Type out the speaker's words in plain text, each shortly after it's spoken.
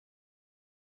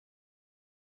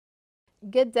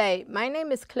Good day. My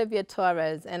name is Clivia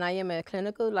Torres, and I am a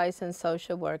clinical licensed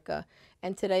social worker.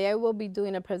 And today I will be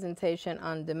doing a presentation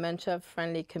on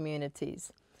dementia-friendly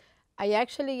communities. I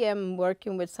actually am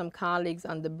working with some colleagues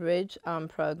on the Bridge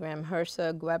program,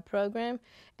 LCSW-R program,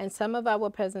 and some of our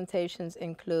presentations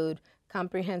include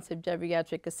comprehensive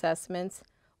geriatric assessments,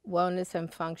 wellness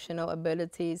and functional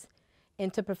abilities,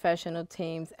 interprofessional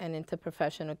teams and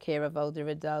interprofessional care of older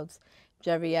adults,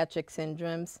 geriatric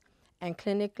syndromes, and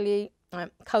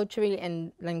culturally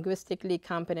and linguistically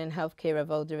competent healthcare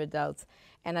of older adults.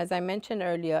 And as I mentioned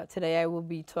earlier, today I will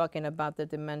be talking about the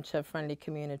dementia-friendly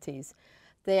communities.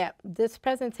 This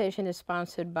presentation is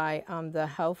sponsored by the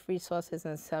Health Resources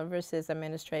and Services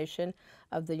Administration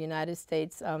of the United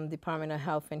States Department of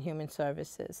Health and Human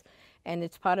Services. And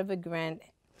it's part of a grant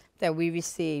that we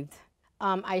received.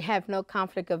 I have no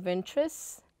conflict of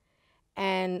interest.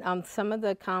 And some of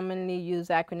the commonly used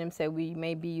acronyms that we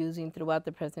may be using throughout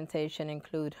the presentation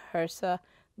include HRSA,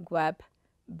 GWEP,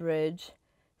 Bridge,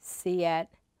 CAT,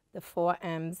 the 4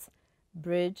 M's,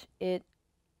 Bridge, IT,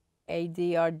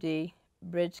 ADRD,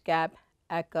 Bridge Gap,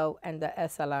 ECHO, and the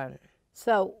SLN.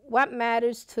 So what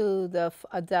matters to the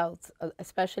adults,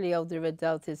 especially older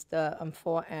adults, is the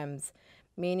 4 M's,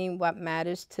 meaning what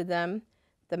matters to them,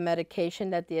 the medication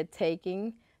that they're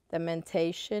taking, the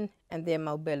mentation, and their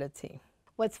mobility.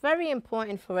 What's very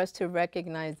important for us to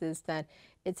recognize is that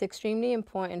it's extremely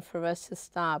important for us to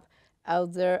stop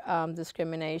elder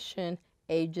discrimination,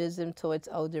 ageism towards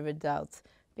older adults,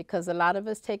 because a lot of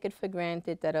us take it for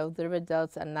granted that older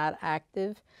adults are not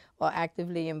active or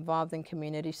actively involved in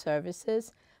community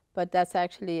services, but that's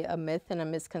actually a myth and a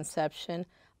misconception.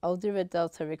 Older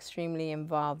adults are extremely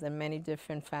involved in many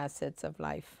different facets of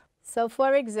life. So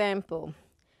for example,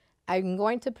 I'm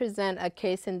going to present a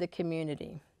case in the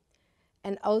community.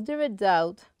 An older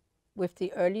adult with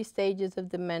the early stages of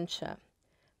dementia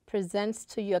presents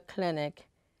to your clinic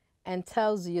and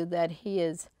tells you that he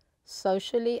is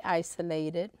socially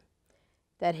isolated,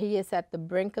 that he is at the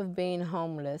brink of being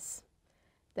homeless,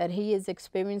 that he is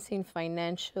experiencing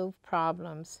financial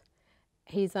problems,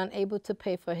 he's unable to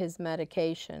pay for his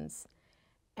medications,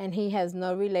 and he has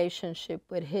no relationship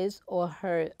with his or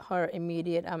her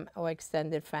immediate or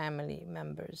extended family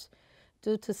members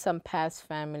due to some past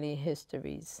family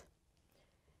histories.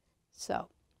 So,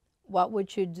 what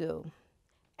would you do?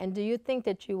 And do you think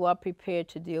that you are prepared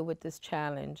to deal with this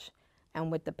challenge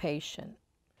and with the patient?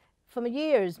 For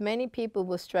years, many people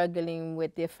were struggling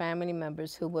with their family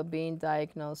members who were being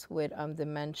diagnosed with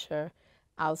dementia,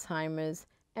 Alzheimer's,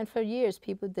 and for years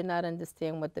people did not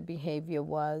understand what the behavior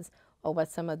was or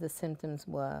what some of the symptoms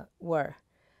were.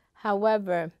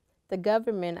 However, the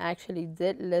government actually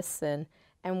did listen,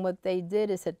 and what they did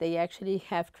is that they actually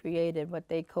have created what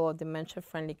they call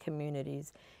dementia-friendly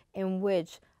communities, in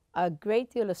which a great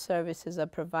deal of services are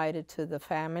provided to the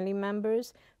family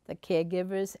members, the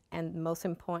caregivers, and most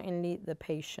importantly, the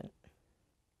patient.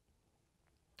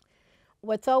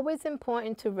 What's always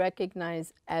important to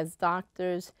recognize as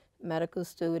doctors, medical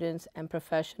students, and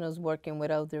professionals working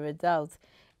with older adults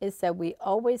is that we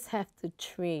always have to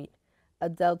treat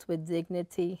adults with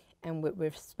dignity and with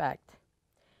respect.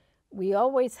 We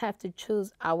always have to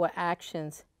choose our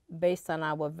actions based on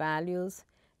our values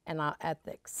and our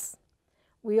ethics.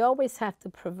 We always have to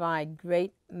provide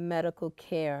great medical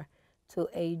care to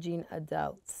aging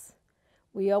adults.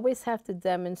 We always have to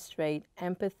demonstrate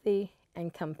empathy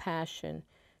and compassion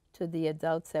to the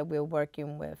adults that we're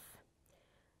working with.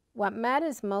 What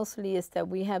matters mostly is that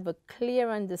we have a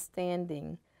clear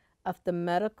understanding of the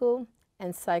medical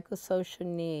and psychosocial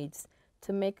needs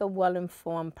to make a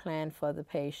well-informed plan for the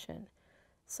patient.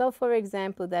 So for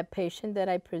example, that patient that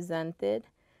I presented,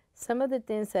 some of the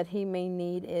things that he may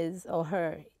need is, or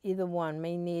her, either one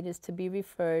may need, is to be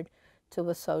referred to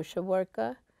a social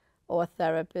worker or a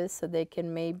therapist so they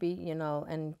can maybe,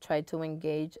 and try to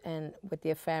engage with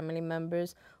their family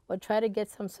members or try to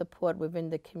get some support within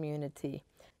the community.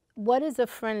 What is a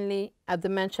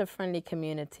dementia-friendly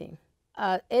community?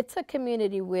 It's a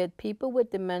community where people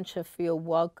with dementia feel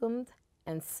welcomed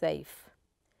and safe.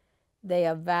 They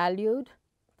are valued,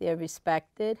 they're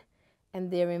respected,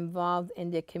 and they're involved in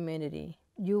their community.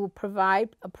 You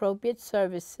provide appropriate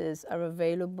services are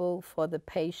available for the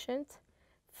patient,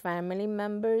 family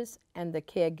members, and the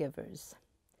caregivers.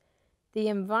 The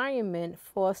environment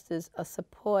fosters a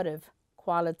supportive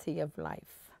quality of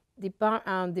life. The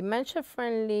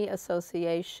Dementia-Friendly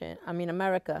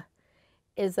America,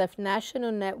 is a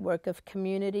national network of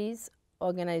communities,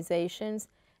 organizations,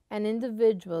 and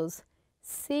individuals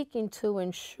seeking to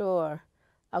ensure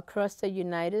across the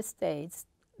United States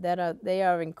that they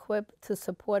are equipped to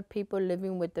support people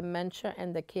living with dementia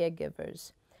and the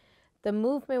caregivers. The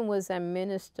movement was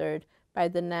administered by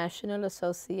the National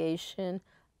Association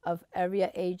of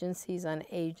Area Agencies on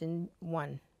Aging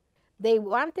 1. They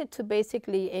wanted to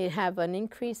basically have an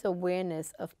increased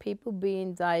awareness of people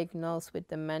being diagnosed with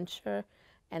dementia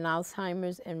and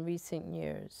Alzheimer's in recent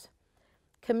years.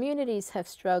 Communities have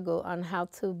struggled on how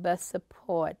to best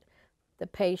support the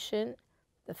patient,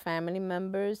 the family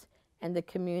members, and the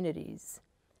communities,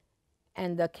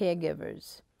 and the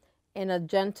caregivers in a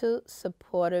gentle,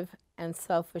 supportive, and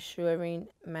self-assuring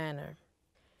manner.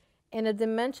 In a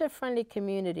dementia-friendly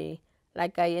community,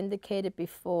 like I indicated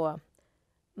before,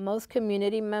 most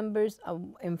community members are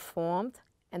informed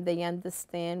and they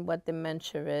understand what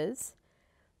dementia is.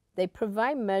 They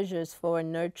provide measures for a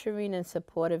nurturing and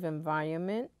supportive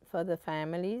environment for the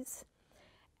families.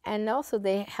 And also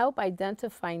they help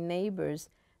identify neighbors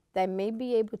that may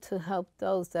be able to help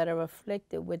those that are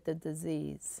afflicted with the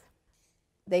disease.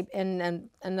 In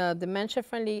a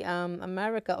dementia-friendly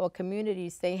America or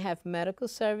communities, they have medical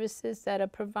services that are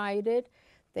provided.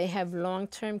 They have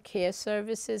long-term care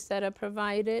services that are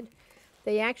provided.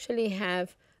 They actually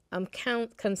have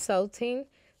consulting.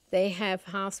 They have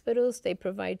hospitals. They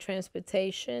provide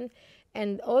transportation.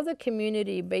 And all the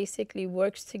community basically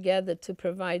works together to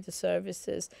provide the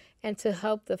services and to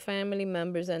help the family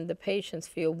members and the patients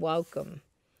feel welcome,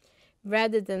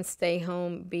 rather than stay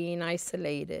home being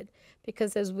isolated.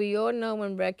 Because as we all know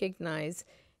and recognize,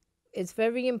 it's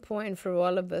very important for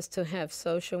all of us to have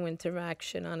social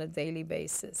interaction on a daily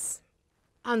basis.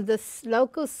 On the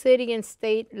local, city, and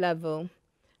state level,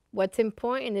 what's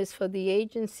important is for the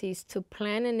agencies to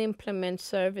plan and implement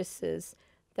services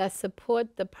that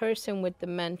support the person with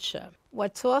dementia.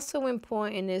 What's also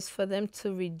important is for them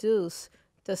to reduce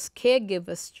the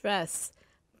caregiver stress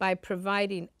by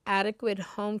providing adequate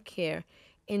home care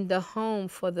in the home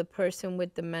for the person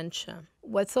with dementia.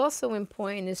 What's also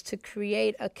important is to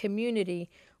create a community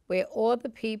where all the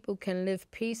people can live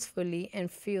peacefully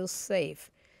and feel safe.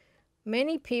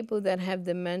 Many people that have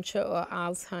dementia or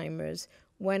Alzheimer's,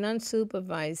 when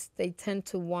unsupervised, they tend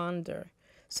to wander.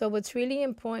 So what's really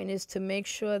important is to make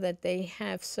sure that they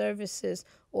have services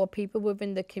or people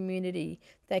within the community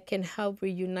that can help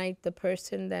reunite the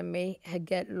person that may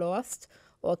get lost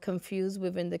or confused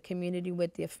within the community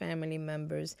with their family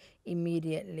members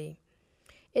immediately.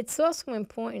 It's also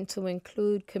important to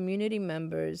include community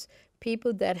members,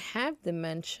 people that have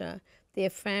dementia, their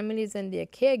families and their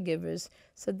caregivers,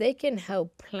 so they can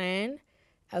help plan,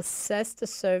 assess the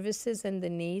services and the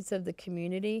needs of the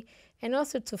community, and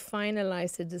also to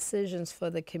finalize the decisions for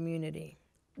the community.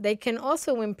 They can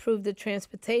also improve the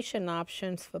transportation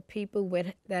options for people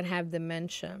that have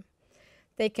dementia.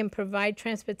 They can provide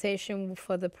transportation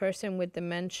for the person with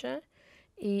dementia,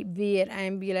 be it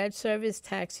ambulance service,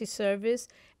 taxi service,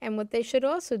 and what they should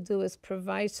also do is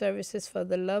provide services for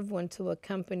the loved one to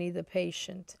accompany the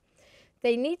patient.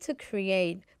 They need to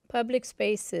create public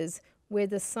spaces where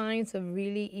the signs are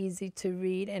really easy to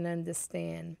read and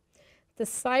understand. The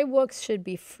sidewalks should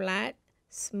be flat,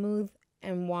 smooth,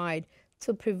 and wide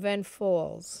to prevent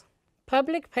falls.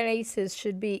 Public places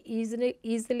should be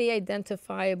easily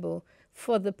identifiable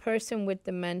for the person with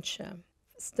dementia.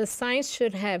 The signs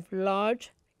should have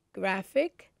large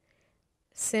graphic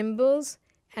symbols,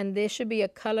 and there should be a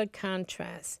color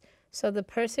contrast so the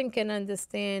person can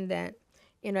understand that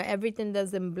everything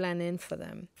doesn't blend in for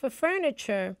them. For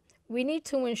furniture, we need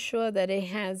to ensure that it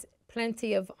has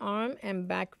plenty of arm and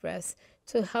backrest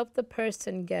to help the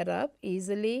person get up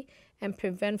easily and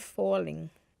prevent falling.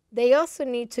 They also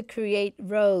need to create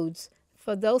roads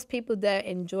for those people that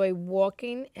enjoy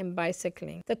walking and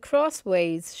bicycling. The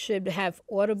crossways should have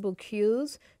audible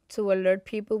cues to alert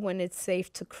people when it's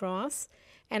safe to cross,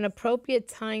 and appropriate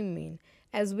timing.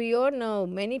 As we all know,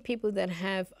 many people that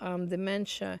have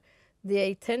dementia,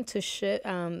 they tend to shift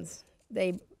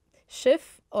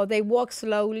or they walk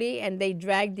slowly and they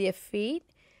drag their feet.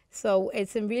 So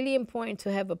it's really important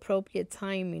to have appropriate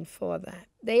timing for that.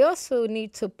 They also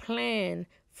need to plan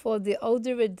for the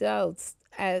older adults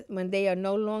when they are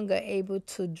no longer able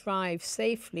to drive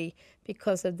safely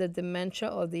because of the dementia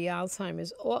or the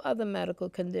Alzheimer's or other medical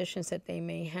conditions that they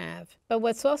may have. But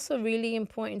what's also really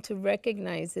important to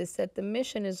recognize is that the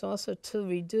mission is also to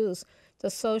reduce the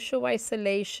social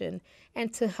isolation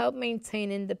and to help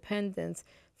maintain independence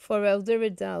for elder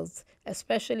adults,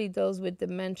 especially those with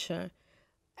dementia,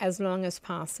 as long as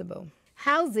possible.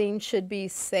 Housing should be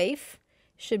safe,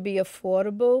 should be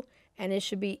affordable, and it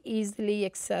should be easily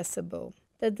accessible.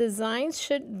 The design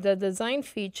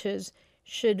features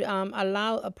should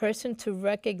allow a person to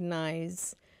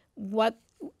recognize what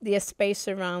their space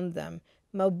around them.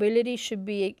 Mobility should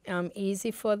be easy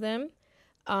for them.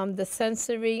 The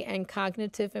sensory and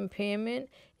cognitive impairment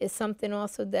is something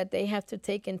also that they have to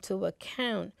take into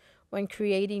account when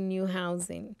creating new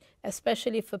housing,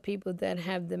 especially for people that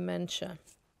have dementia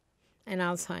and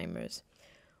Alzheimer's.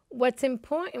 What's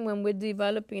important when we're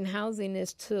developing housing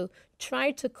is to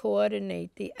try to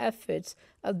coordinate the efforts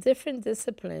of different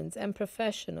disciplines and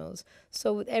professionals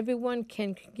so everyone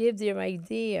can give their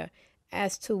idea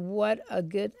as to what a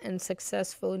good and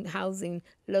successful housing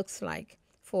looks like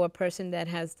for a person that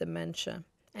has dementia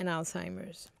and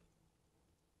Alzheimer's.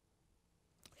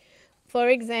 For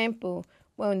example,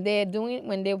 when they're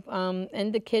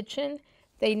in the kitchen,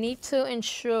 they need to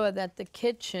ensure that the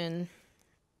kitchen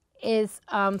is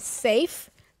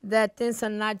safe, that things are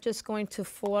not just going to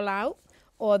fall out,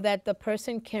 or that the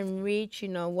person can reach,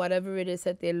 whatever it is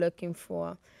that they're looking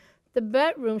for. The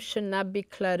bedroom should not be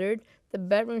cluttered. The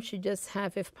bedroom should just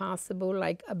have, if possible,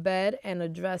 like a bed and a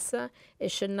dresser.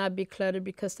 It should not be cluttered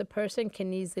because the person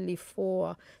can easily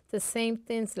fall. The same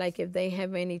things like if they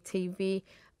have any TV,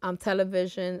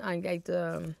 television, like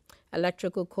the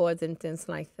electrical cords and things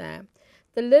like that.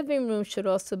 The living room should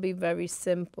also be very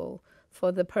simple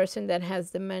for the person that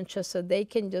has dementia so they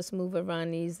can just move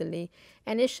around easily.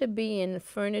 And it should be in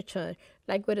furniture,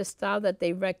 like with a style that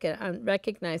they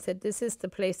recognize that this is the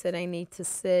place that I need to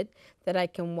sit, that I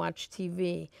can watch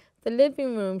TV. The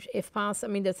living room, if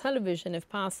possible, the television, if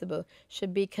possible,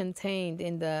 should be contained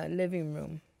in the living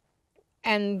room.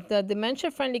 And the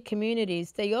dementia-friendly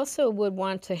communities, they also would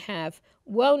want to have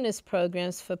wellness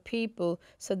programs for people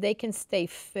so they can stay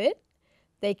fit,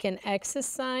 they can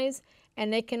exercise,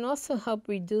 and they can also help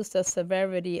reduce the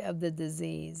severity of the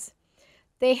disease.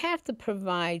 They have to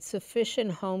provide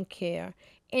sufficient home care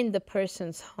in the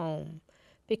person's home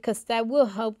because that will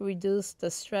help reduce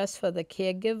the stress for the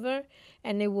caregiver,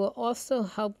 and it will also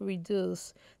help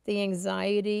reduce the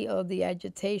anxiety or the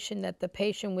agitation that the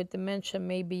patient with dementia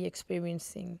may be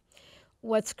experiencing.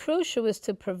 What's crucial is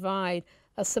to provide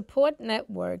a support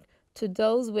network to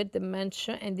those with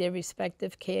dementia and their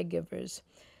respective caregivers.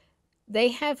 They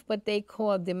have what they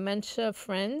call Dementia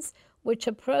Friends, which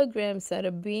are programs that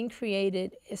are being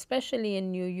created, especially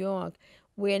in New York,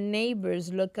 where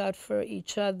neighbors look out for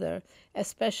each other,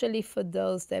 especially for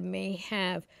those that may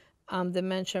have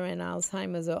dementia and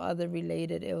Alzheimer's or other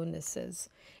related illnesses.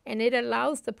 And it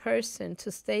allows the person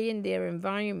to stay in their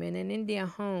environment and in their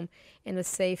home in a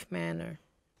safe manner.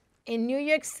 In New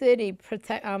York City,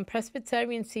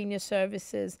 Presbyterian Senior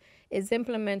Services is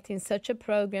implementing such a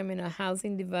program in a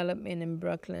housing development in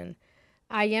Brooklyn.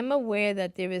 I am aware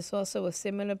that there is also a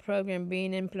similar program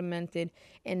being implemented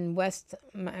in West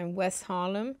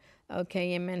Harlem,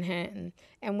 in Manhattan.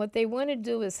 And what they want to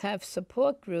do is have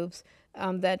support groups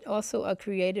that also are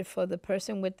created for the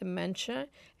person with dementia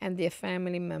and their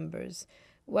family members.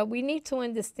 What we need to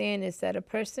understand is that a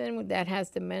person that has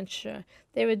dementia,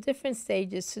 there are different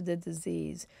stages to the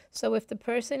disease. So if the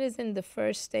person is in the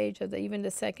first stage or even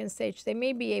the second stage, they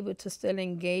may be able to still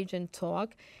engage and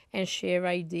talk and share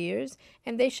ideas,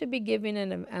 and they should be given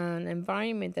an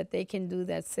environment that they can do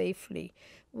that safely.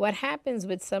 What happens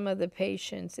with some of the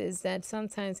patients is that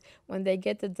sometimes when they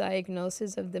get the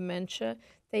diagnosis of dementia,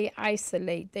 they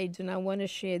isolate. They do not want to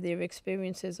share their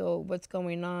experiences or what's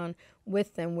going on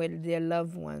with them, with their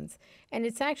loved ones. And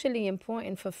it's actually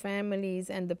important for families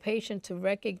and the patient to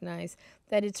recognize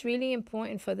that it's really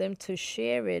important for them to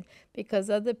share it because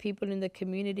other people in the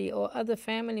community or other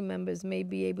family members may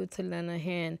be able to lend a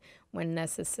hand when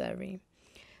necessary.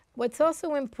 What's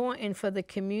also important for the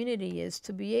community is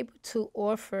to be able to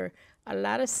offer a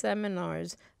lot of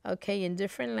seminars, in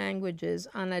different languages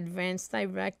on advanced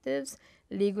directives,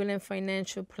 legal and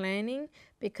financial planning,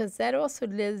 because that also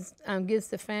gives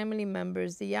the family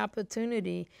members the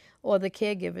opportunity, or the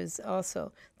caregivers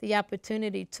also, the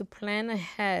opportunity to plan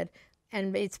ahead.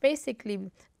 And it's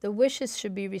basically the wishes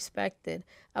should be respected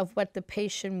of what the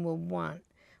patient will want.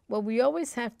 What we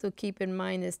always have to keep in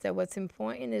mind is that what's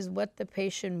important is what the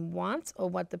patient wants or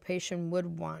what the patient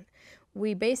would want.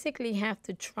 We basically have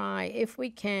to try, if we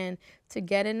can, to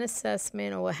get an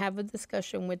assessment or have a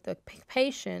discussion with the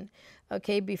patient,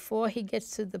 before he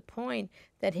gets to the point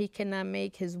that he cannot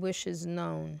make his wishes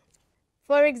known.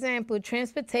 For example,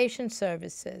 transportation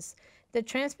services. The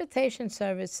transportation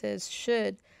services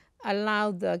should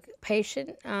allow the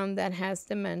patient that has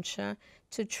dementia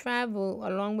to travel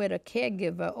along with a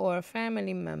caregiver or a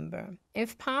family member.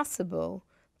 If possible,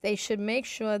 they should make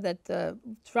sure that the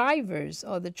drivers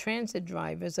or the transit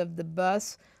drivers of the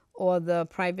bus or the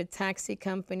private taxi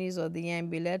companies or the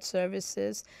ambulance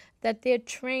services, that they're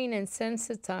trained and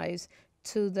sensitized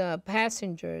to the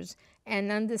passengers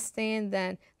and understand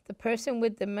that the person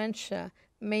with dementia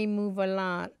may move a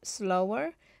lot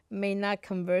slower, may not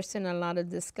converse in a lot of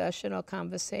discussion or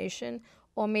conversation,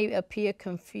 or may appear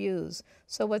confused.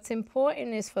 So what's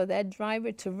important is for that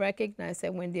driver to recognize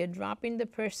that when they're dropping the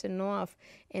person off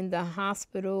in the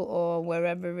hospital or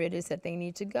wherever it is that they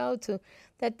need to go to,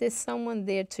 that there's someone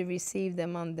there to receive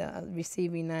them on the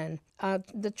receiving end.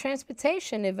 The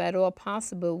transportation, if at all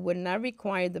possible, would not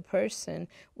require the person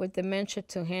with dementia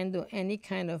to handle any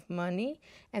kind of money,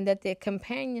 and that their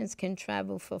companions can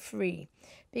travel for free.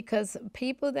 Because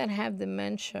people that have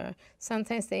dementia,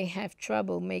 sometimes they have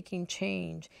trouble making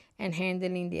change and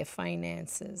handling their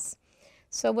finances.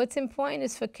 So what's important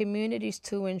is for communities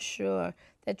to ensure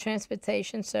that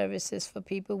transportation services for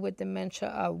people with dementia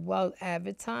are well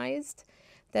advertised,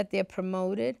 that they're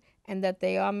promoted, and that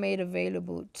they are made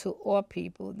available to all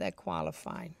people that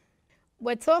qualify.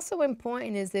 What's also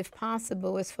important is, if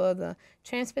possible, is for the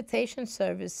transportation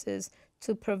services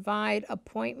to provide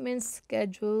appointment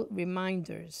schedule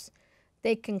reminders.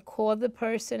 They can call the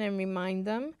person and remind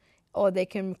them, or they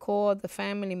can call the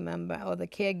family member or the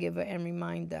caregiver and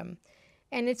remind them.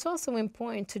 And it's also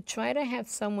important to try to have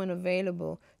someone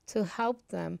available to help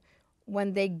them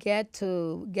when they get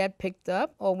picked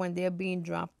up or when they're being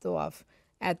dropped off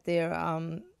at their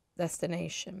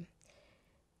destination.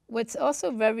 What's also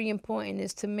very important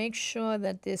is to make sure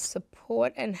that there's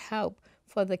support and help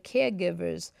for the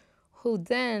caregivers, who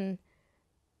then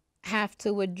have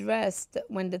to address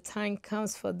when the time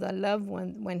comes for the loved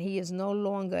one when he is no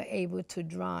longer able to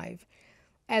drive.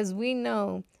 As we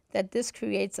know, that this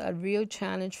creates a real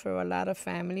challenge for a lot of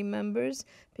family members,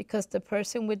 because the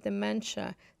person with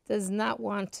dementia does not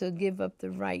want to give up the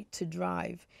right to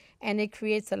drive. And it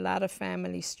creates a lot of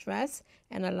family stress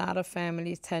and a lot of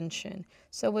family tension.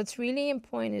 So what's really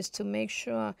important is to make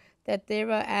sure that there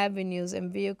are avenues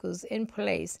and vehicles in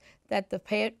place that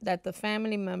the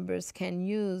family members can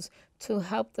use to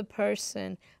help the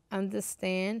person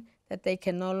understand that they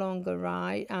can no longer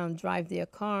drive their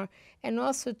car, and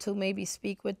also to maybe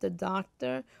speak with the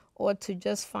doctor, or to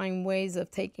just find ways of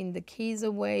taking the keys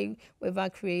away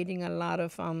without creating a lot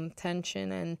of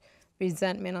tension and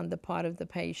resentment on the part of the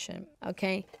patient.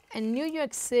 Okay, in New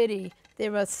York City,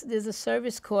 there's a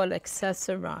service called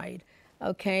Access-A-Ride,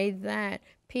 okay, that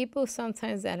people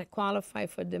sometimes that qualify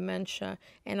for dementia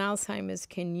and Alzheimer's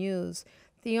can use.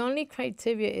 The only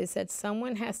criteria is that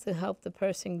someone has to help the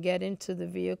person get into the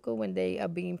vehicle when they are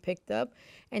being picked up,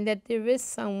 and that there is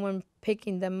someone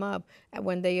picking them up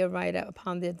when they arrive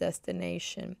upon their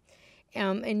destination.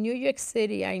 In New York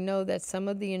City, I know that some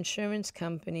of the insurance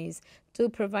companies do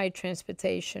provide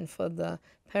transportation for the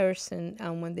person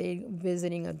when they're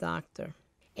visiting a doctor.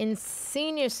 In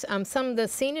seniors, some of the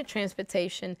senior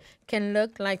transportation can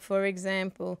look like, for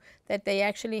example, that they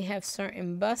actually have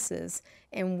certain buses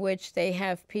in which they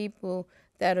have people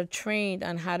that are trained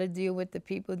on how to deal with the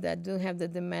people that do have the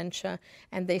dementia,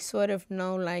 and they sort of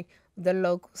know like the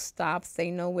local stops,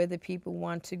 they know where the people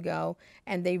want to go,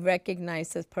 and they recognize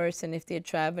the person if they're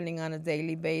traveling on a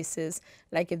daily basis,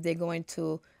 like if they're going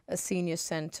to a senior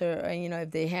center, or,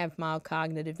 if they have mild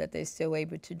cognitive, that they're still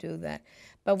able to do that.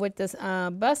 But with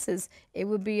the buses, it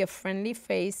would be a friendly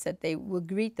face that they will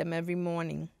greet them every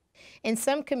morning. In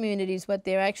some communities, what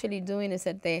they're actually doing is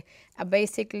that they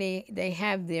they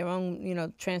have their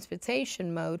own,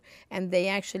 transportation mode, and they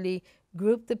actually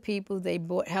group the people,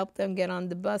 help them get on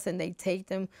the bus, and they take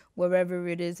them wherever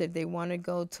it is. If they want to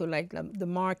go to like the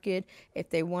market, if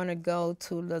they want to go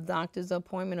to the doctor's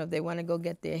appointment, or if they want to go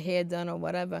get their hair done or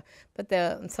whatever. But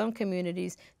in some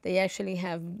communities, they actually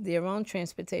have their own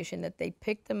transportation, that they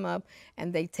pick them up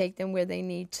and they take them where they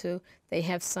need to. They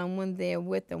have someone there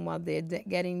with them while they're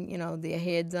getting, their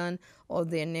hair done or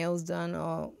their nails done,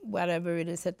 or whatever it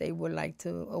is that they would like to,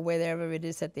 or wherever it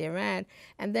is that they're at.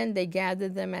 And then they gather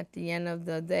them at the end of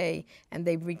the day, and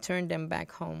they return them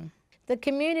back home. The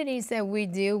communities that we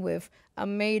deal with are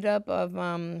made up of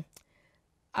a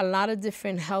lot of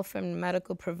different health and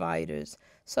medical providers.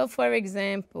 So, for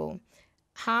example,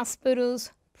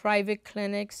 hospitals, private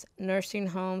clinics, nursing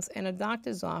homes, and a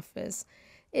doctor's office,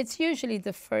 it's usually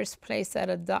the first place that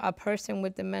a person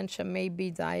with dementia may be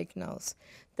diagnosed.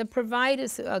 The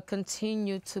providers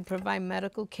continue to provide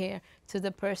medical care to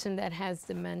the person that has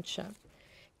dementia.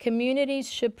 Communities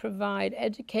should provide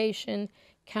education,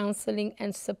 counseling,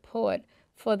 and support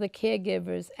for the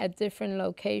caregivers at different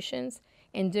locations,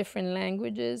 in different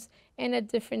languages, and at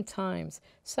different times.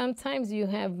 Sometimes you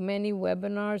have many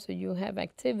webinars or you have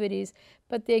activities,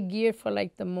 but they're geared for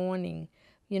like the morning.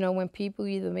 When people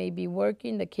either may be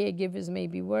working, the caregivers may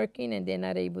be working, and they're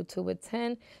not able to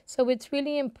attend. So it's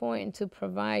really important to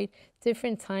provide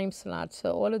different time slots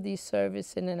so all of these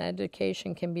services and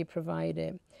education can be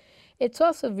provided. It's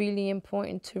also really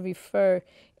important to refer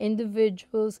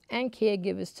individuals and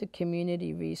caregivers to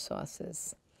community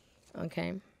resources.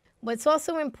 Okay. What's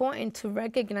also important to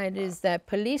recognize is that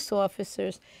police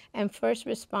officers and first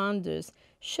responders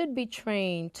should be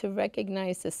trained to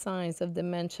recognize the signs of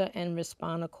dementia and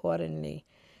respond accordingly.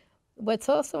 What's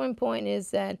also important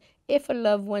is that if a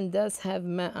loved one does have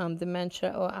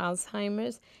dementia or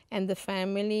Alzheimer's, and the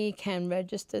family can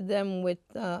register them with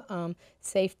the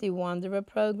Safety Wanderer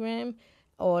program,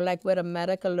 or like with a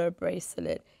medical alert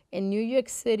bracelet. In New York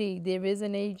City, there is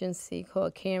an agency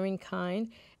called Caring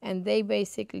Kind, and they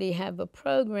basically have a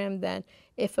program that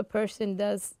if a person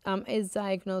is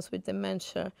diagnosed with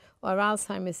dementia or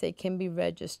Alzheimer's, they can be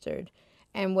registered.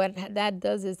 And what that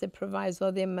does is it provides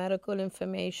all their medical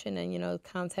information and,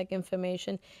 contact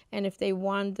information. And if they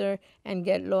wander and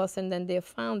get lost and then they're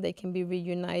found, they can be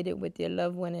reunited with their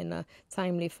loved one in a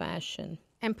timely fashion.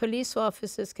 And police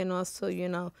officers can also,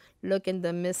 look in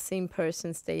the missing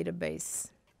persons database.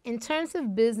 In terms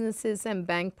of businesses and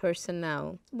bank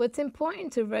personnel, what's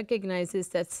important to recognize is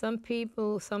that some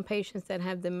patients that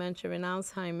have dementia and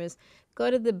Alzheimer's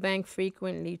go to the bank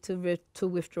frequently to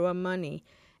withdraw money.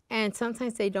 And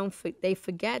sometimes they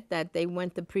forget that they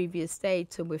went the previous day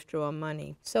to withdraw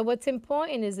money. So what's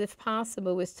important is, if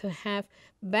possible, is to have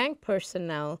bank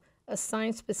personnel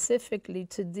assigned specifically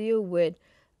to deal with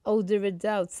older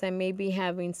adults that may be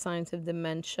having signs of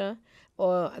dementia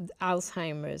or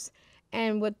Alzheimer's.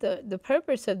 And what the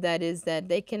purpose of that is that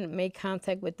they can make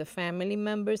contact with the family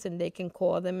members and they can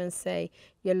call them and say,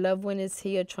 your loved one is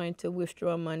here trying to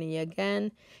withdraw money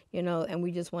again, and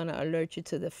we just want to alert you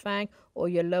to the fact. Or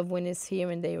your loved one is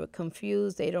here and they were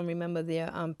confused, they don't remember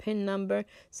their PIN number,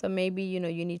 so maybe, you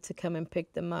need to come and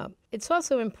pick them up. It's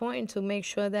also important to make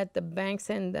sure that the banks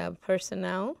and the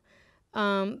personnel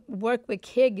work with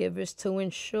caregivers to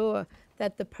ensure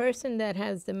that the person that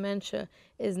has dementia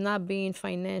is not being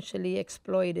financially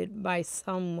exploited by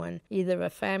someone, either a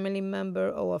family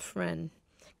member or a friend,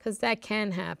 because that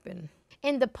can happen.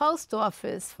 In the post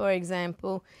office, for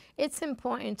example, it's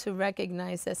important to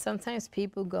recognize that sometimes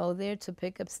people go there to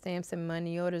pick up stamps and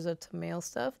money orders or to mail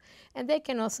stuff, and they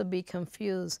can also be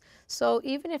confused. So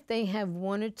even if they have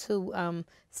one or two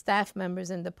staff members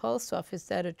in the post office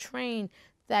that are trained,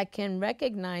 that can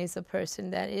recognize a person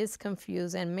that is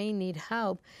confused and may need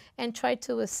help and try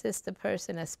to assist the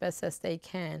person as best as they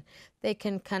can. They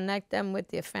can connect them with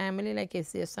their family, like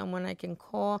is there someone I can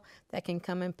call that can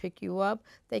come and pick you up?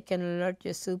 They can alert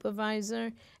your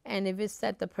supervisor. And if it's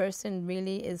that the person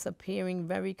really is appearing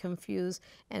very confused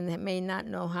and they may not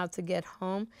know how to get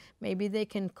home, maybe they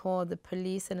can call the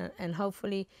police, and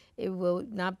hopefully it will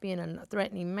not be in a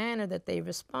threatening manner that they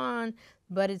respond,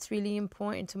 but it's really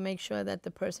important to make sure that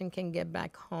the person can get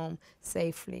back home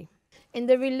safely. In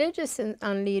the religious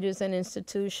leaders and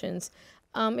institutions,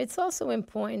 it's also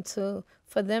important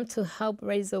for them to help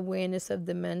raise awareness of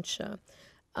dementia.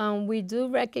 We do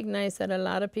recognize that a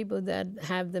lot of people that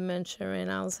have dementia and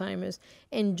Alzheimer's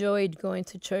enjoyed going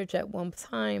to church at one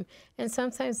time, and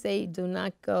sometimes they do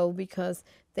not go because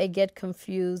they get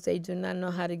confused, they do not know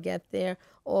how to get there,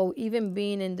 or even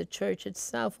being in the church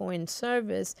itself or in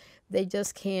service, they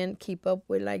just can't keep up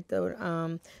with like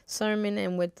the sermon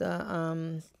and with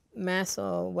the mass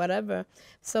or whatever.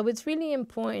 So it's really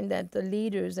important that the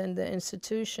leaders and the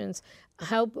institutions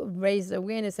help raise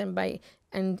awareness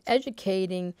and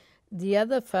educating the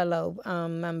other fellow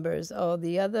members or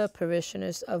the other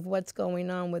parishioners of what's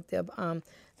going on with their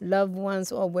loved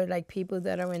ones or with like people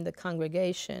that are in the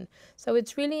congregation. So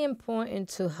it's really important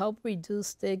to help reduce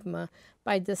stigma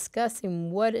by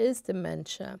discussing what is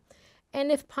dementia,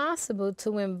 and if possible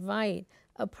to invite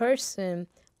a person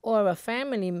or a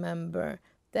family member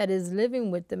that is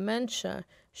living with dementia,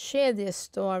 share their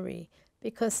story,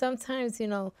 because sometimes,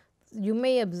 you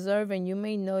may observe and you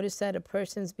may notice that a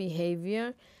person's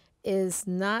behavior is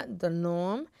not the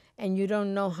norm and you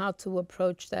don't know how to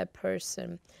approach that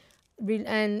person.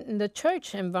 And in the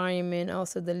church environment,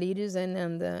 also the leaders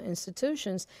and the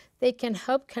institutions, they can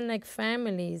help connect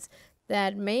families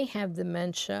that may have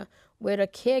dementia with a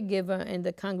caregiver in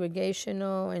the congregation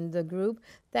or in the group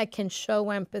that can show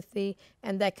empathy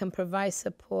and that can provide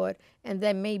support and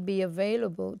that may be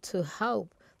available to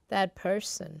help that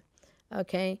person,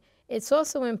 okay? It's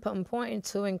also important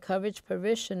to encourage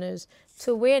parishioners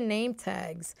to wear name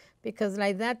tags, because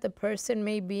like that the person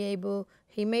may be able,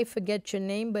 he may forget your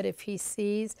name, but if he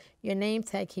sees your name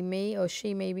tag, he may or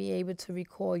she may be able to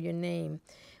recall your name.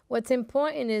 What's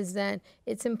important is that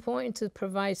it's important to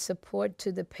provide support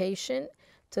to the patient,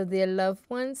 to their loved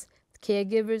ones,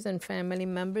 caregivers and family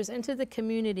members, and to the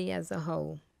community as a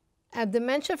whole. A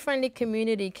dementia-friendly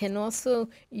community can also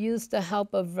use the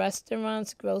help of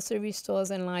restaurants, grocery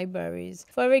stores, and libraries.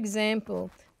 For example,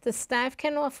 the staff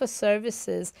can offer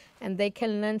services and they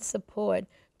can lend support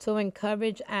to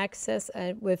encourage access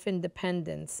with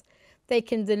independence. They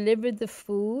can deliver the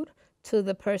food to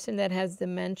the person that has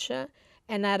dementia,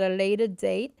 and at a later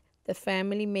date, the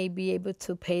family may be able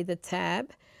to pay the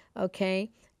tab,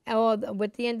 okay? Or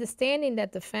with the understanding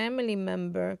that the family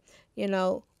member,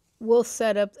 will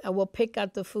set up, will pick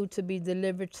out the food to be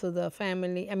delivered to the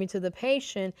family, to the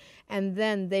patient, and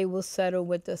then they will settle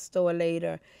with the store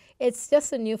later. It's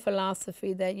just a new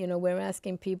philosophy that, we're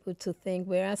asking people to think.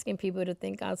 We're asking people to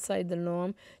think outside the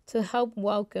norm to help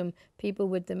welcome people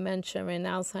with dementia and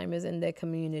Alzheimer's in their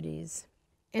communities.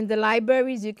 In the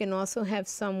libraries, you can also have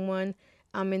someone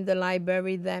in the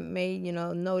library that may,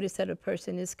 notice that a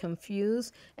person is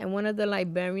confused, and one of the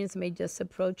librarians may just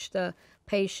approach the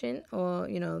patient or,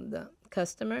 the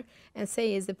customer and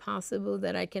say, is it possible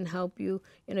that I can help you?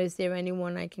 Is there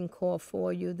anyone I can call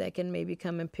for you that can maybe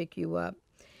come and pick you up?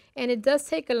 And it does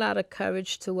take a lot of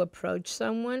courage to approach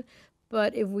someone,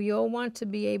 but if we all want to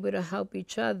be able to help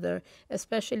each other,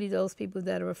 especially those people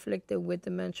that are afflicted with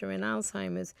dementia and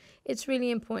Alzheimer's, it's really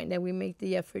important that we make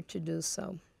the effort to do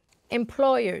so.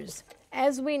 Employers.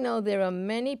 As we know, there are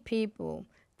many people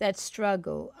that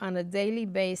struggle on a daily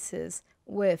basis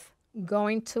with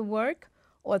going to work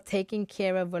or taking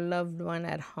care of a loved one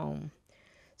at home.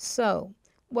 So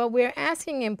what we're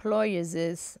asking employers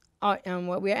is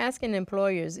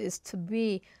to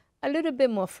be a little bit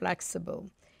more flexible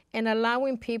and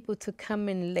allowing people to come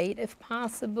in late if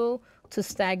possible, to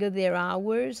stagger their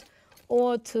hours,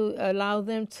 or to allow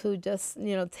them to just,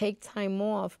 take time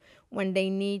off when they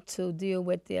need to deal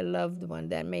with their loved one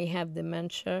that may have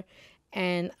dementia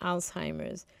and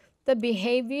Alzheimer's. The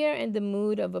behavior and the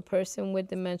mood of a person with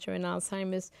dementia and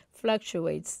Alzheimer's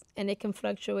fluctuates, and it can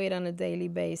fluctuate on a daily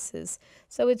basis.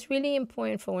 So it's really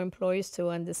important for employers to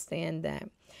understand that.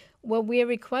 What we're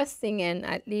requesting, and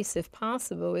at least if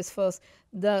possible, is for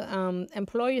the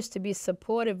employers to be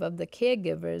supportive of the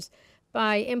caregivers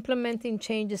by implementing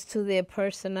changes to their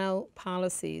personnel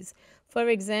policies. For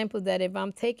example, that if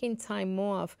I'm taking time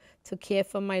off to care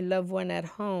for my loved one at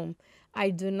home, I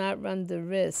do not run the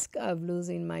risk of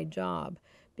losing my job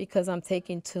because I'm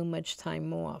taking too much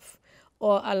time off,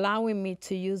 or allowing me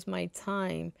to use my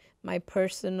time, my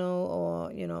personal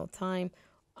or, time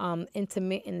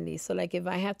intermittently. So like if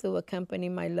I have to accompany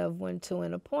my loved one to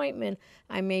an appointment,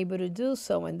 I'm able to do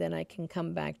so, and then I can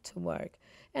come back to work.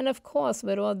 And of course,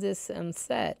 with all this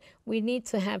said, we need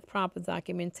to have proper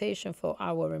documentation for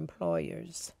our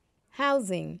employers.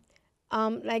 Housing.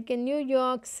 Like in New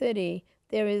York City,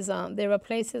 there are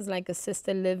places like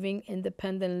assisted living,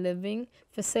 independent living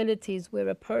facilities where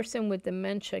a person with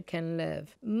dementia can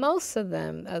live. Most of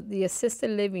them, the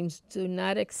assisted livings, do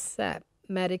not accept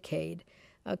Medicaid.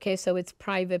 Okay, so it's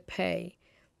private pay.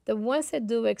 The ones that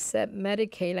do accept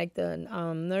Medicaid, like the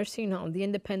nursing home, the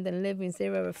independent livings,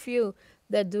 there are a few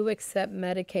that do accept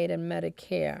Medicaid and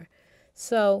Medicare.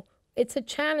 So it's a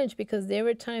challenge because there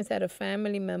are times that a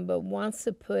family member wants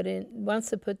to put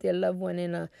their loved one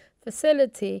in a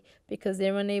facility because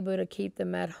they're unable to keep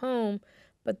them at home.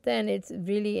 But then it's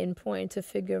really important to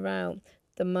figure out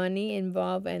the money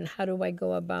involved and how do I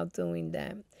go about doing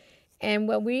that. And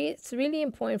it's really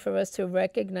important for us to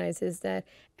recognize is that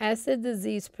as the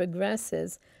disease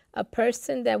progresses, a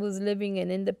person that was living in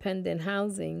independent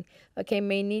housing,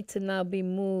 may need to now be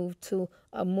moved to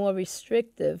a more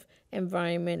restrictive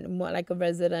environment, more like a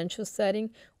residential setting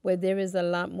where there is a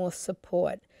lot more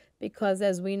support. Because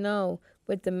as we know,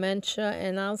 with dementia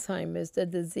and Alzheimer's, the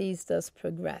disease does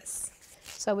progress.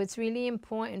 So it's really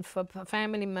important for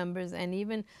family members and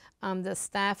even the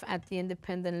staff at the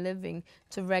independent living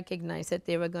to recognize that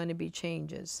there are going to be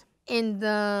changes. In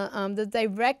the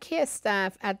direct care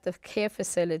staff at the care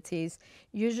facilities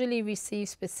usually receive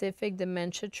specific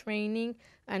dementia training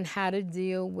on how to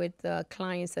deal with the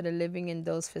clients that are living in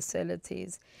those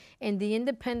facilities. In the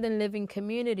independent living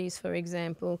communities, for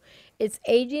example, it's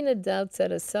aging adults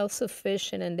that are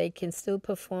self-sufficient and they can still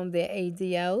perform their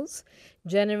ADLs,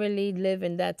 generally live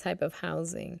in that type of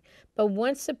housing. But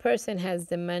once the person has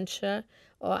dementia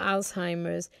or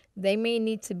Alzheimer's, they may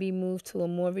need to be moved to a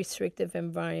more restrictive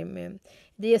environment.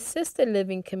 The assisted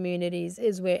living communities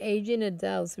is where aging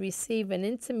adults receive an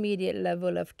intermediate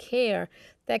level of care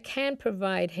that can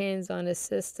provide hands-on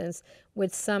assistance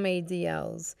with some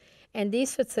ADLs. And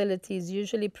these facilities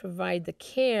usually provide the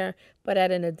care, but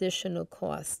at an additional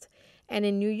cost. And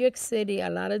in New York City, a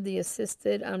lot of the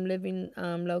assisted living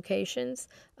locations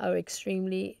are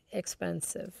extremely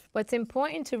expensive. What's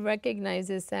important to recognize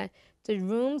is that The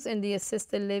rooms in the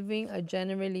assisted living are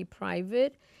generally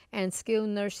private, and skilled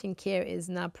nursing care is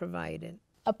not provided.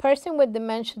 A person with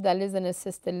dementia that lives in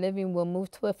assisted living will move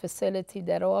to a facility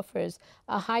that offers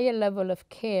a higher level of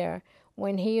care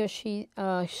when he or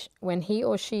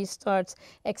she starts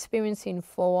experiencing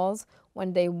falls,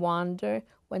 when they wander,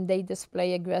 when they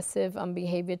display aggressive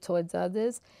behavior towards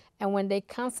others, and when they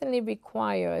constantly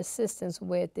require assistance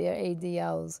with their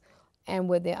ADLs and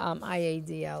with their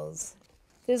IADLs.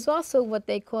 There's also what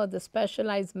they call the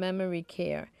specialized memory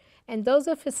care. And those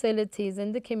are facilities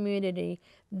in the community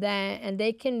and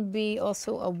they can be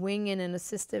also a wing in an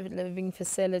assisted living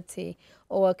facility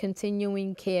or a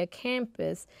continuing care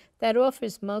campus that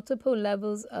offers multiple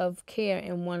levels of care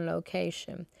in one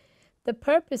location. The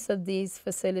purpose of these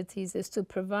facilities is to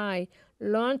provide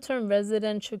long-term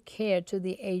residential care to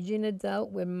the aging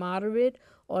adult with moderate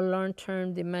or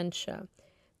long-term dementia.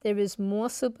 There is more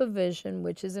supervision,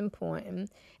 which is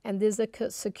important, and there's a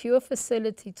secure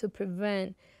facility to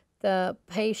prevent the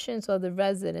patients or the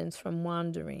residents from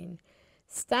wandering.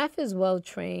 Staff is well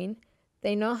trained.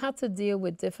 They know how to deal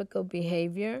with difficult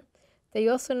behavior. They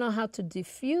also know how to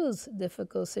diffuse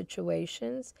difficult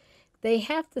situations. They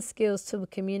have the skills to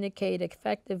communicate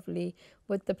effectively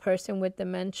with the person with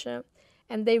dementia,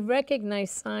 and they recognize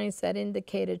signs that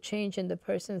indicate a change in the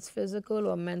person's physical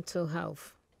or mental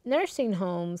health. Nursing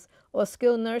homes or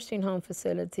skilled nursing home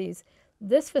facilities,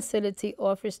 this facility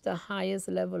offers the highest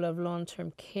level of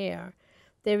long-term care.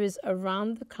 There is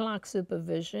around-the-clock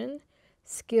supervision,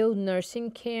 skilled nursing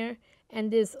care,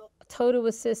 and there's total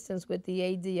assistance with the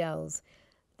ADLs.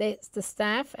 The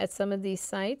staff at some of these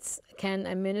sites can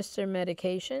administer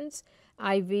medications,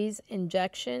 IVs,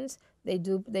 injections.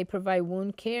 They provide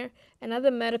wound care and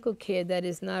other medical care that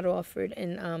is not offered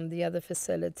in the other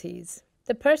facilities.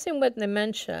 The person with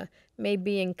dementia may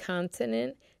be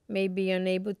incontinent, may be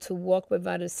unable to walk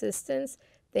without assistance.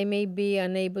 They may be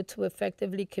unable to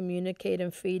effectively communicate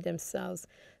and feed themselves.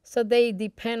 So they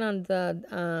depend on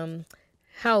the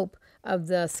help of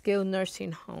the skilled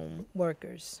nursing home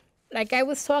workers. Like I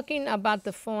was talking about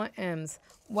the 4 M's,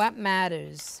 what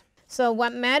matters? So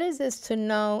what matters is to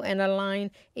know and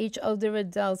align each older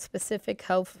adult's specific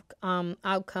health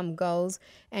outcome goals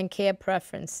and care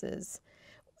preferences.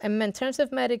 And in terms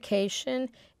of medication,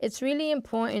 it's really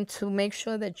important to make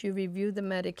sure that you review the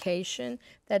medication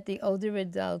that the older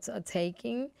adults are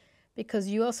taking, because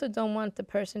you also don't want the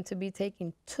person to be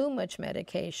taking too much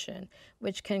medication,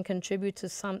 which can contribute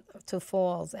to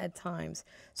falls at times.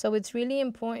 So it's really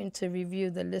important to review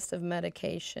the list of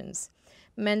medications.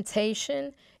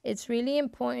 Mentation, it's really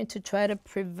important to try to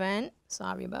prevent,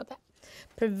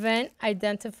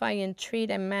 identify and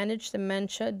treat and manage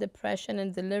dementia, depression,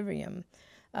 and delirium.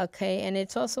 Okay, and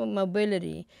it's also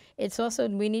mobility. It's also,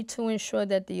 we need to ensure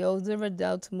that the older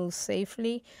adults move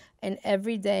safely, and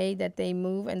every day that they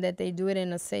move and that they do it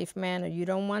in a safe manner. You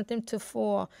don't want them to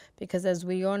fall, because as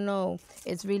we all know,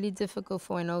 it's really difficult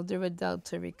for an older adult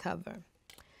to recover.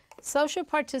 Social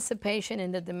participation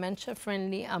in the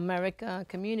dementia-friendly America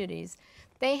communities.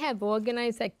 They have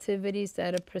organized activities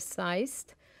that are precise,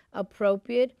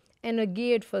 appropriate, and are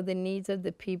geared for the needs of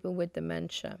the people with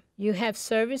dementia. You have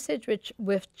services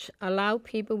which allow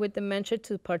people with dementia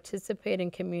to participate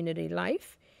in community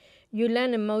life. You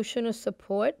lend emotional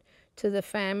support to the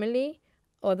family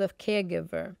or the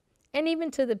caregiver, and even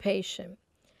to the patient.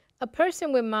 A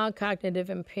person with mild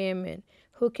cognitive impairment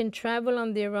who can travel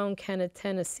on their own can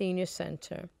attend a senior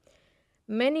center.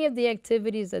 Many of the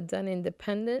activities are done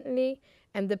independently,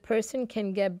 and the person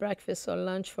can get breakfast or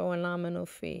lunch for a nominal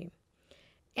fee.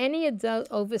 Any adult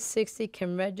over 60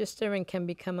 can register and can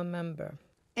become a member.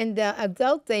 And the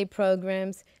adult day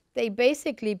programs, they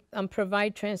basically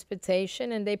provide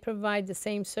transportation, and they provide the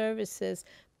same services,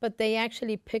 but they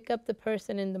actually pick up the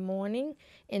person in the morning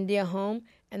in their home,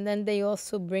 and then they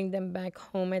also bring them back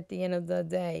home at the end of the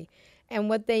day. And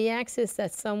what they ask is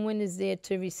that someone is there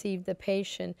to receive the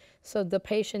patient, so the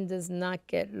patient does not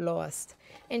get lost.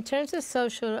 In terms of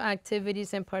social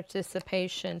activities and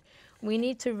participation, we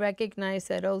need to recognize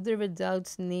that older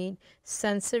adults need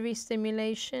sensory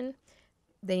stimulation.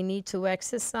 They need to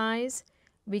exercise.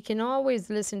 We can always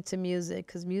listen to music,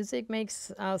 because music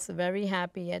makes us very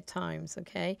happy at times,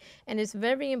 okay? And it's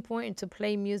very important to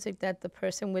play music that the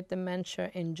person with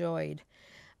dementia enjoyed.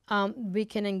 We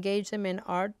can engage them in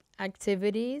art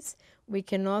activities. We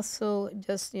can also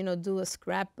just, do a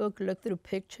scrapbook, look through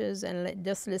pictures, and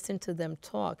just listen to them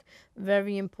talk.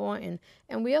 Very important.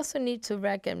 And we also need to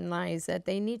recognize that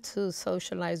they need to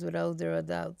socialize with older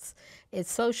adults.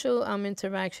 Its social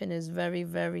interaction is very,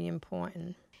 very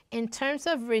important. In terms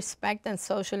of respect and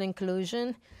social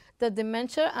inclusion, The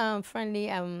dementia-friendly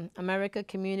America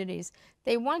communities,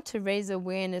 they want to raise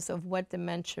awareness of what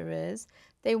dementia is.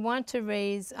 They want to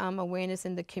raise awareness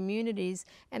in the communities,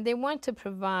 and they want to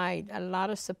provide a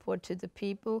lot of support to the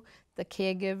people, the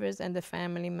caregivers, and the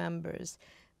family members.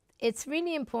 It's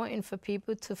really important for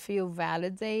people to feel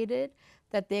validated,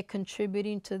 that they're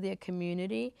contributing to their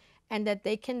community, and that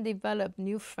they can develop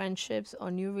new friendships or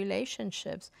new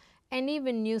relationships, and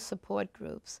even new support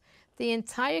groups. The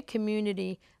entire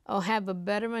community will have a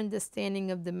better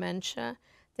understanding of dementia.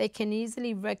 They can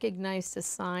easily recognize the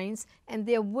signs, and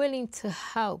they're willing to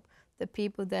help the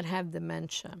people that have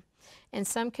dementia. In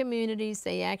some communities,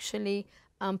 they actually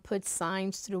put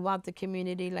signs throughout the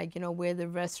community, like, where the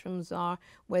restrooms are,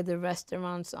 where the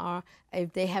restaurants are,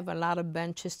 if they have a lot of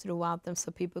benches throughout them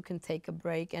so people can take a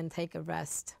break and take a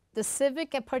rest. The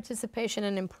civic participation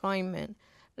and employment,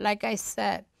 like I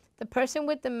said, the person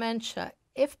with dementia,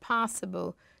 if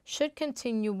possible, should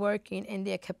continue working in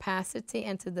their capacity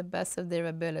and to the best of their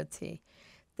ability.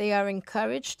 They are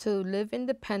encouraged to live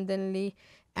independently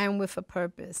and with a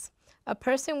purpose. A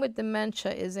person with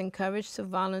dementia is encouraged to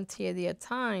volunteer their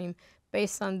time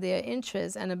based on their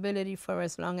interests and ability for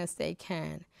as long as they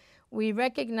can. We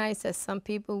recognize that some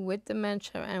people with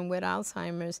dementia and with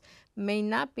Alzheimer's may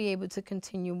not be able to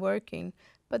continue working,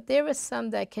 but there are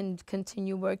some that can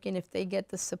continue working if they get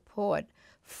the support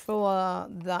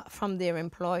from their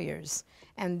employers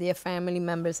and their family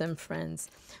members and friends.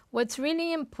 What's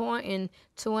really important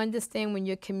to understand when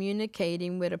you're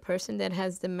communicating with a person that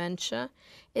has dementia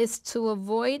is to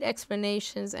avoid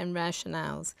explanations and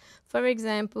rationales. For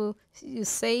example, you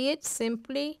say it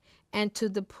simply and to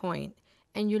the point,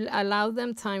 and you allow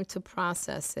them time to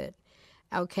process it.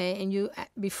 Okay, and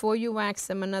before you ask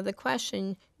them another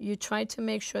question, you try to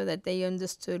make sure that they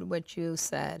understood what you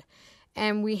said.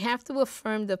 And we have to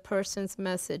affirm the person's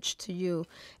message to you.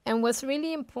 And what's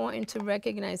really important to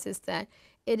recognize is that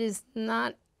it is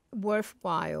not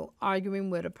worthwhile arguing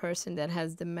with a person that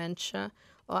has dementia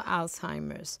or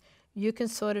Alzheimer's. You can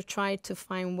sort of try to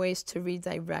find ways to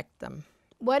redirect them.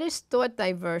 What is thought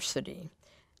diversity?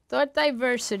 Thought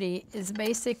diversity is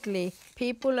basically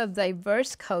people of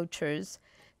diverse cultures,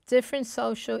 different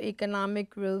social, economic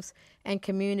groups, and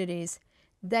communities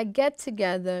that get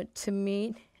together to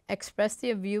meet, express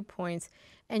their viewpoints,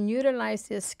 and utilize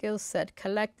their skill set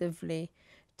collectively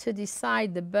to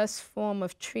decide the best form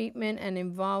of treatment and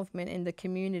involvement in the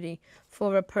community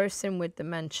for a person with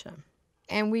dementia.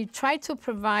 And we try to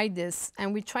provide this,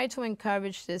 and we try to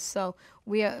encourage this, so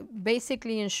we are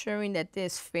basically ensuring that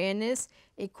there's fairness,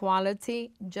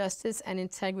 equality, justice, and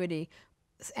integrity,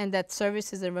 and that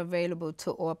services are available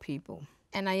to all people.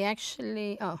 And I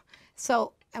actually,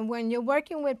 and when you're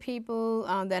working with people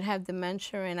that have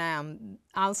dementia and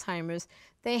Alzheimer's,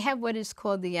 they have what is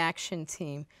called the action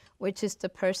team, which is the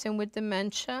person with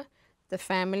dementia, the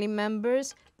family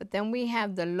members, but then we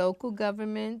have the local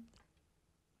government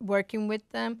working with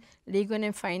them, legal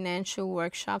and financial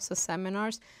workshops or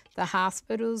seminars. The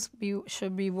hospitals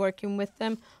should be working with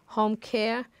them, home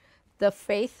care, the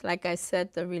faith, like I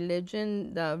said, the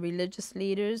religion, the religious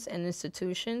leaders and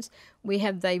institutions. We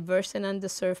have diverse and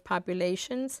underserved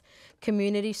populations,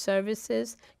 community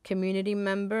services, community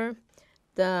member,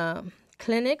 the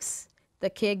clinics, the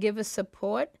caregiver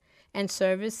support and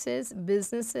services,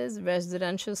 businesses,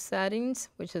 residential settings,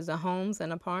 which is the homes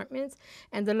and apartments,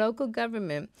 and the local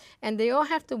government. And they all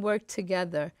have to work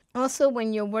together. Also,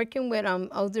 when you're working with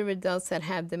older adults that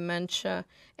have dementia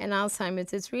and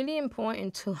Alzheimer's, it's really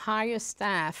important to hire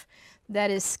staff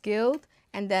that is skilled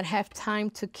and that have time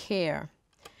to care.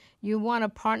 You want a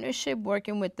partnership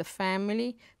working with the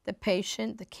family, the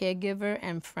patient, the caregiver,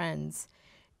 and friends.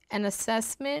 An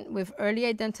assessment with early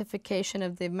identification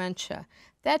of dementia.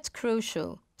 That's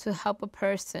crucial to help a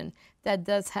person that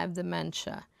does have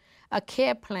dementia. A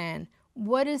care plan.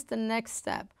 What is the next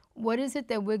step? What is it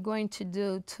that we're going to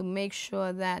do to make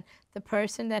sure that the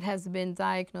person that has been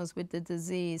diagnosed with the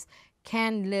disease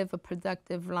can live a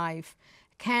productive life,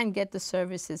 can get the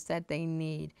services that they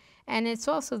need? And it's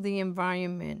also the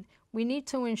environment. We need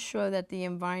to ensure that the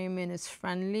environment is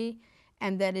friendly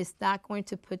and that it's not going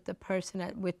to put the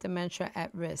person with dementia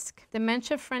at risk.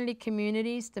 Dementia-friendly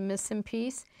communities, the missing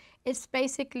piece, it's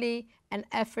basically an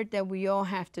effort that we all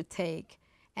have to take.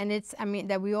 And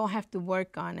that we all have to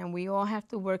work on, and we all have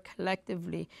to work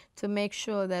collectively to make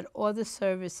sure that all the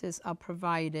services are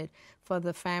provided for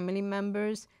the family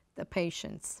members, the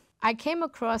patients. I came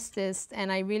across this,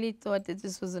 and I really thought that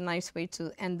this was a nice way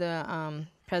to end the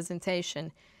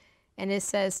presentation. And it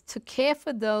says, to care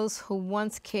for those who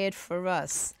once cared for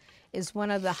us is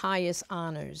one of the highest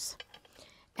honors.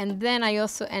 And then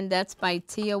and that's by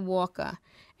Tia Walker.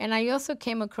 And I also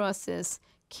came across this: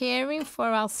 caring for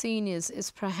our seniors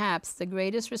is perhaps the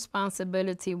greatest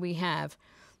responsibility we have.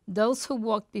 Those who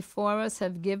walked before us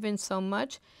have given so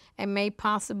much and made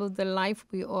possible the life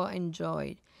we all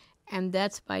enjoyed. And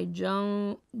that's by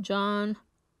John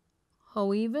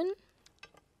Hoeven.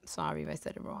 Sorry if I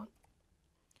said it wrong.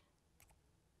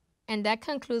 And that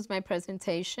concludes my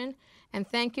presentation. And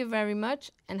thank you very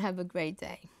much, and have a great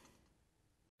day.